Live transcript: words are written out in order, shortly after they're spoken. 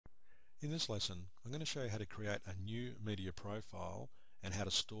In this lesson, I'm going to show you how to create a new media profile and how to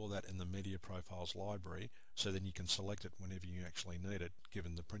store that in the media profiles library so then you can select it whenever you actually need it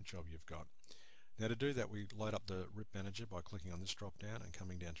given the print job you've got. Now to do that, we load up the RIP Manager by clicking on this drop down and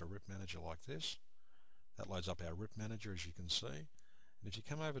coming down to RIP Manager like this. That loads up our RIP Manager, as you can see. And if you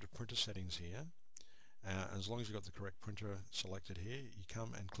come over to printer settings here, as long as you've got the correct printer selected here, you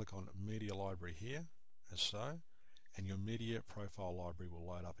come and click on Media Library here, as so, and your media profile library will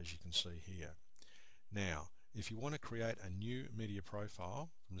load up, as you can see here. Now, if you want to create a new media profile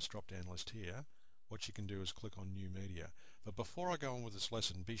from this drop-down list here, what you can do is click on New Media. But before I go on with this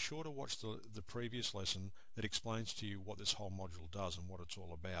lesson, be sure to watch the previous lesson that explains to you what this whole module does and what it's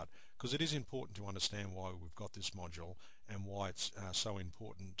all about, because it is important to understand why we've got this module and why it's so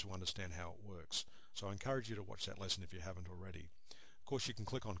important to understand how it works. So I encourage you to watch that lesson if you haven't already. Of course, you can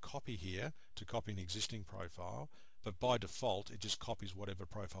click on Copy here to copy an existing profile, but by default it just copies whatever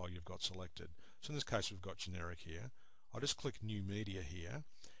profile you've got selected. So in this case we've got generic here. I'll just click New Media here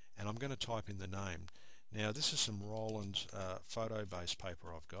and I'm going to type in the name. Now this is some Roland photo-based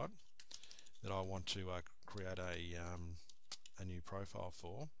paper I've got that I want to create a new profile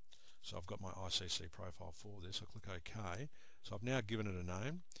for. So I've got my ICC profile for this. I click OK. So I've now given it a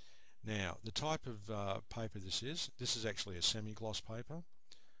name. Now the type of paper this is actually a semi-gloss paper,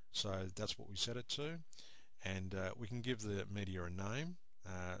 so that's what we set it to, and we can give the media a name,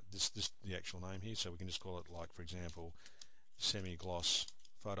 the actual name here, so we can just call it, like for example, semi-gloss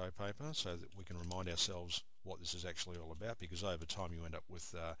photo paper, so that we can remind ourselves what this is actually all about, because over time you end up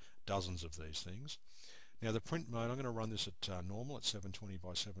with dozens of these things. Now the print mode, I'm going to run this at normal at 720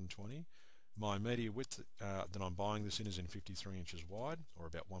 by 720. My media width that I'm buying this in is in 53 inches wide, or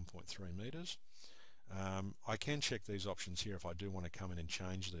about 1.3 meters. I can check these options here if I do want to come in and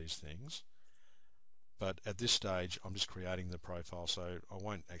change these things, but at this stage I'm just creating the profile, so I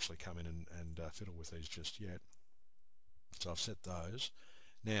won't actually come in and fiddle with these just yet. So I've set those.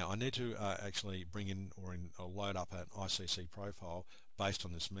 Now I need to actually bring in or load up an ICC profile based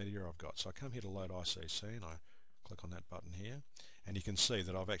on this media I've got. So I come here to load ICC and I click on that button here, and you can see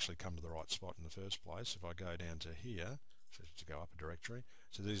that I've actually come to the right spot in the first place. If I go down to here, to go up a directory,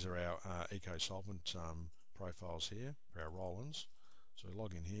 so these are our eco-solvent profiles here for our Rolands. So we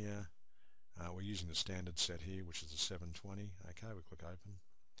log in here, we're using the standard set here, which is the 720. Okay, we click open.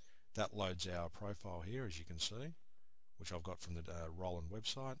 That loads our profile here, as you can see, which I've got from the Roland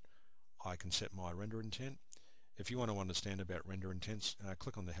website. I can set my render intent. If you want to understand about render intents,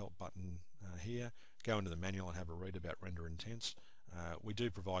 click on the help button here, go into the manual and have a read about render intents. We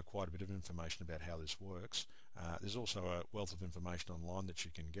do provide quite a bit of information about how this works. There's also a wealth of information online that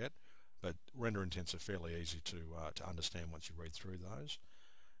you can get, but render intents are fairly easy to understand once you read through those.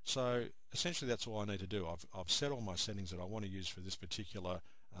 So essentially that's all I need to do. I've set all my settings that I want to use for this particular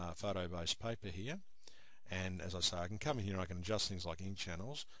photo-based paper here. And as I say, I can come in here and I can adjust things like ink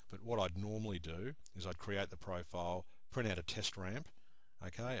channels, but what I'd normally do is I'd create the profile, print out a test ramp,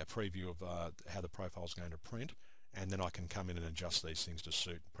 okay, a preview of how the profile is going to print, and then I can come in and adjust these things to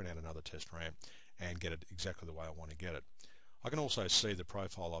suit, print out another test ramp and get it exactly the way I want to get it. I can also see the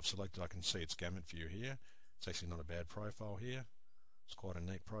profile I've selected. I can see its gamut view here. It's actually not a bad profile here. It's quite a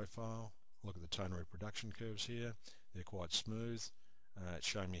neat profile. Look at the tone reproduction curves here. They're quite smooth. It's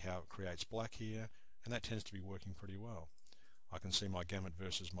showing me how it creates black here, and that tends to be working pretty well. I can see my gamut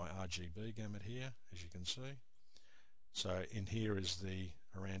versus my RGB gamut here, as you can see. So in here is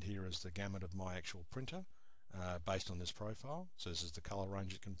around here is the gamut of my actual printer based on this profile. So this is the color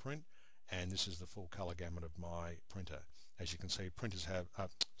range it can print, and this is the full color gamut of my printer. As you can see, printers have,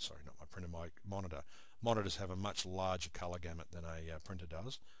 sorry, not my printer, my monitor. Monitors have a much larger color gamut than a printer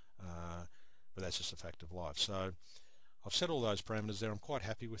does, but that's just a fact of life. So I've set all those parameters there. I'm quite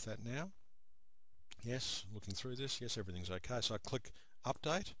happy with that now. Yes, looking through this, yes, everything's okay. So I click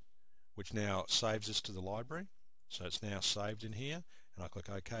Update, which now saves this to the library. So it's now saved in here, and I click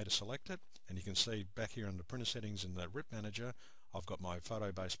OK to select it. And you can see back here under Printer Settings in the RIP Manager, I've got my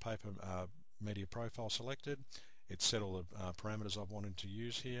photo-based paper media profile selected. It's set all the parameters I've wanted to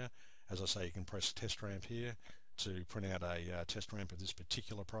use here. As I say, you can press Test Ramp here to print out a test ramp of this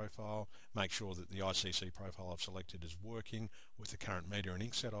particular profile. Make sure that the ICC profile I've selected is working with the current media and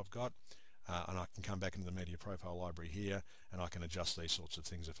ink set I've got. And I can come back into the media profile library here and I can adjust these sorts of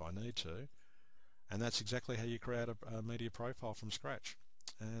things if I need to. And that's exactly how you create a media profile from scratch.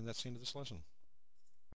 And that's the end of this lesson.